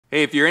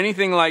Hey, if you're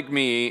anything like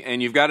me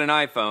and you've got an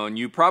iPhone,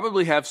 you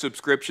probably have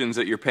subscriptions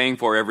that you're paying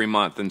for every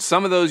month. And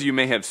some of those you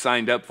may have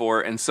signed up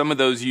for and some of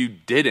those you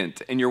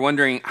didn't. And you're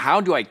wondering,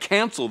 how do I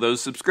cancel those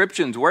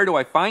subscriptions? Where do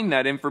I find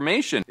that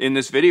information? In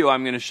this video,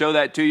 I'm going to show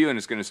that to you, and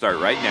it's going to start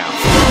right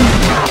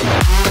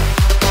now.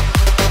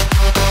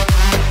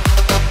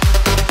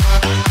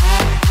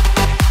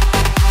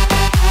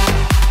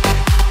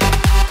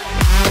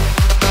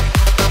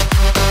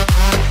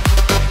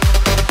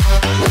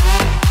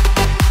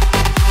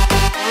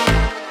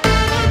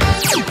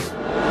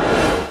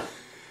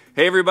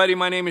 Hey everybody,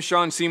 my name is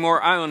Sean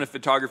Seymour. I own a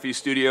photography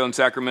studio in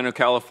Sacramento,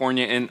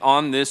 California, and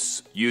on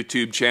this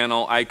YouTube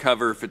channel I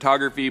cover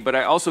photography, but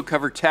I also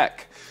cover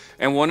tech.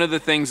 And one of the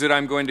things that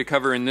I'm going to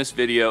cover in this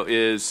video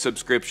is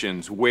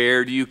subscriptions.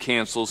 Where do you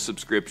cancel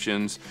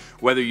subscriptions,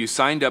 whether you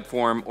signed up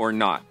for them or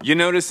not? You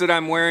notice that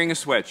I'm wearing a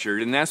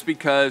sweatshirt, and that's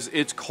because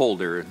it's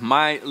colder,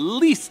 my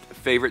least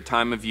favorite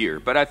time of year.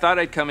 But I thought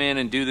I'd come in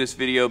and do this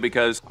video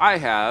because I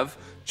have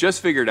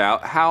just figured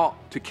out how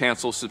to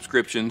cancel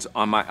subscriptions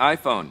on my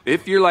iPhone.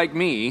 If you're like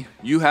me,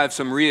 you have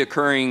some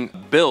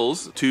reoccurring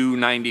bills,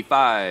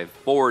 $2.95,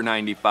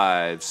 $4.95,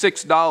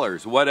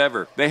 $6,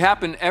 whatever. They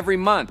happen every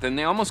month and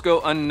they almost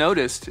go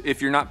unnoticed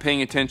if you're not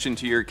paying attention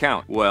to your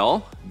account.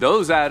 Well,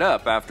 those add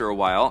up after a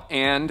while,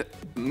 and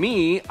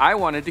I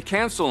wanted to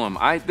cancel them.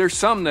 There's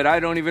some that I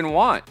don't even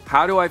want.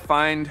 How do I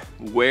find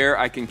where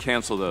I can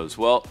cancel those?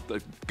 Well,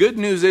 the good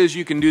news is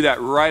you can do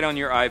that right on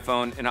your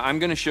iPhone, and I'm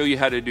gonna show you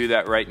how to do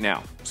that right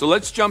now. So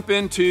let's jump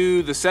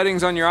into the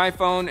settings on your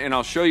iPhone, and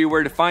I'll show you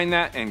where to find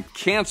that and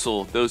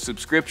cancel those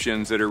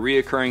subscriptions that are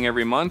reoccurring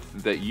every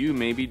month that you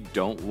maybe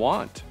don't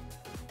want.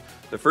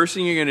 The first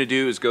thing you're gonna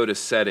do is go to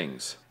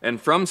settings. And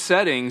from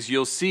settings,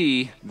 you'll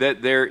see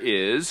that there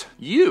is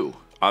you.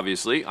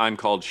 Obviously, I'm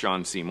called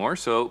Sean Seymour,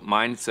 so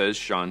mine says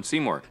Sean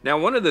Seymour. Now,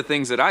 one of the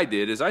things that I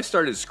did is I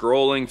started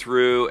scrolling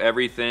through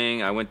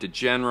everything. I went to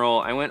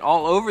general, I went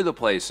all over the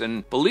place,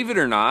 and believe it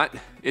or not,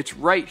 it's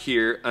right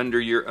here under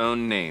your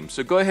own name.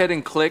 So go ahead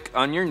and click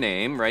on your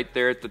name right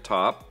there at the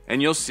top,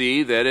 and you'll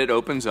see that it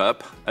opens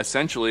up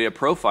essentially a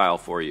profile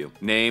for you.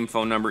 Name,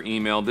 phone number,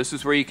 email. This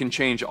is where you can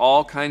change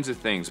all kinds of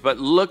things. But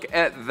look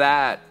at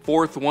that.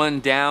 Fourth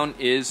one down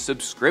is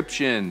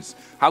subscriptions.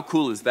 How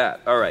cool is that?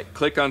 All right,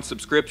 click on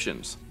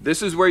subscriptions.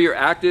 This is where your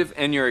active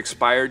and your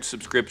expired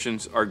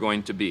subscriptions are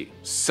going to be.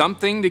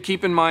 Something to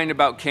keep in mind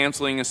about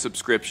canceling a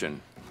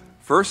subscription.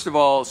 First of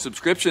all,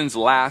 subscriptions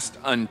last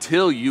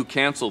until you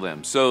cancel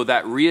them. So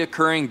that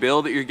reoccurring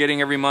bill that you're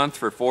getting every month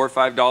for $4 or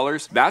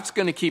 $5, that's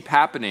gonna keep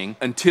happening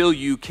until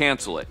you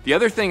cancel it. The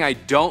other thing I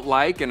don't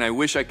like, and I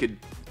wish I could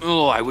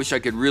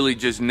really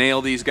just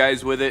nail these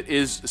guys with it,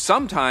 is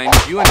sometimes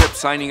you end up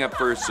signing up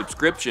for a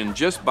subscription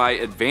just by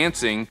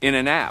advancing in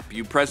an app.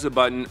 You press a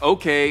button,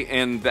 okay,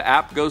 and the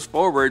app goes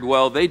forward.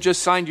 Well, they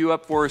just signed you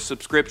up for a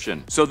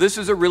subscription. So this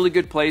is a really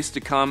good place to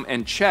come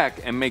and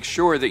check and make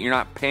sure that you're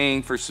not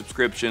paying for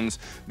subscriptions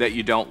that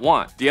you don't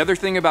want. The other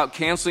thing about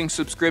canceling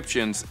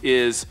subscriptions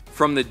is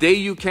from the day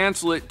you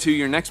cancel it to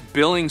your next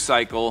billing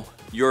cycle,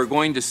 you're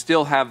going to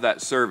still have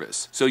that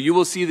service. So you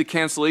will see the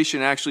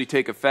cancellation actually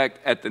take effect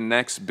at the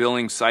next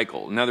billing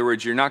cycle. In other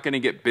words, you're not going to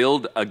get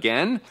billed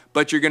again,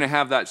 but you're going to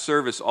have that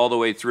service all the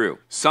way through.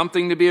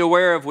 Something to be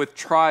aware of with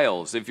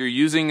trials. If you're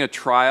using a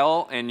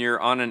trial and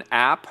you're on an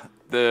app,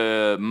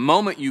 the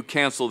moment you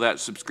cancel that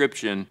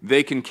subscription,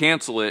 they can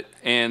cancel it,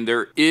 and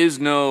there is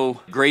no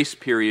grace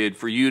period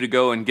for you to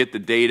go and get the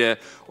data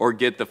or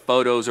get the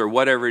photos or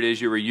whatever it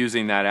is you were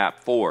using that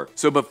app for.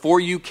 So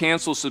before you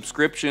cancel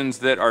subscriptions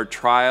that are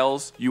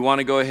trials, you want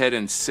to go ahead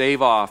and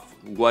save off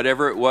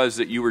whatever it was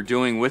that you were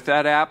doing with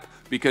that app,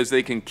 because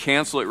they can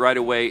cancel it right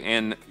away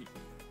and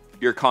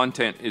your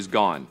content is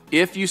gone.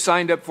 If you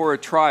signed up for a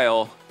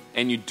trial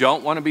and you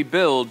don't want to be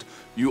billed,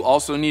 you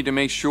also need to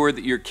make sure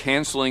that you're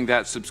canceling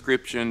that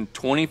subscription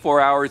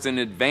 24 hours in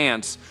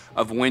advance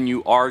of when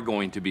you are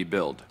going to be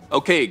billed.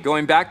 Okay,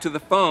 going back to the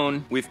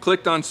phone, we've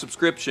clicked on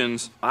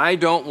subscriptions. I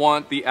don't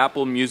want the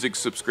Apple Music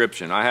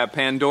subscription. I have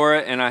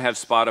Pandora and I have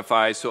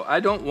Spotify, so I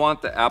don't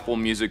want the Apple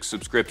Music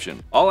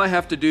subscription. All I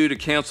have to do to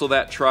cancel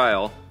that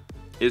trial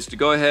is to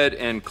go ahead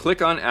and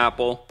click on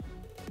Apple,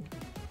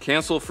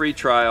 cancel free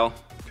trial,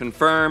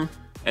 confirm,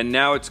 and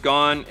now it's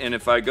gone. And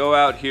if I go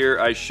out here,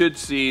 I should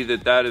see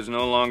that that is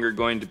no longer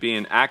going to be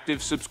an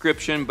active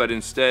subscription, but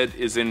instead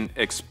is in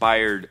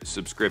expired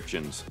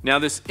subscriptions. Now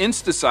this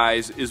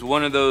InstaSize is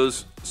one of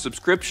those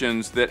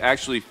subscriptions that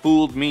actually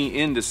fooled me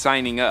into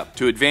signing up.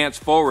 To advance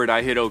forward,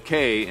 I hit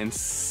OK, and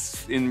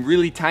in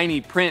really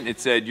tiny print it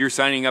said, you're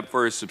signing up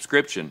for a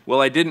subscription.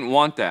 Well, I didn't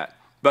want that.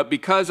 But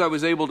because I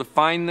was able to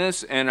find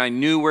this and I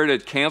knew where to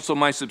cancel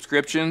my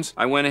subscriptions,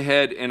 I went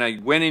ahead and I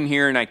went in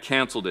here and I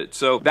canceled it.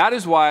 So that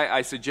is why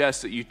I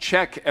suggest that you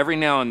check every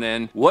now and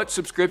then what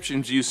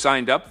subscriptions you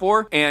signed up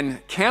for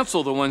and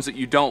cancel the ones that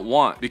you don't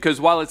want.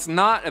 Because while it's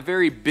not a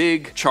very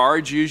big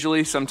charge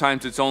usually,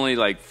 sometimes it's only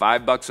like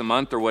 $5 a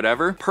month or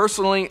whatever.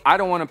 Personally, I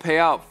don't want to pay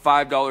out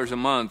 $5 a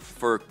month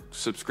for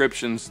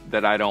subscriptions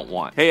that I don't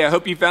want. Hey, I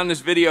hope you found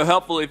this video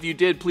helpful. If you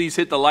did, please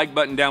hit the like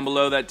button down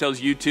below. That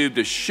tells YouTube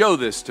to show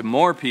this to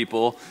more more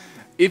people.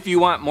 If you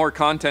want more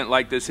content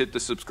like this, hit the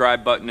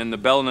subscribe button and the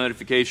bell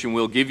notification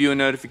will give you a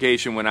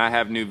notification when I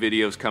have new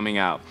videos coming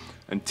out.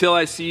 Until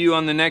I see you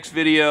on the next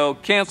video,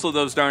 cancel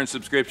those darn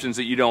subscriptions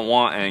that you don't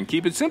want and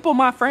keep it simple,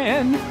 my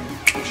friend.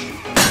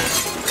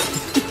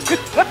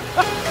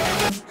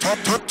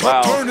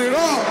 Wow. Turn it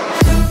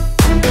up.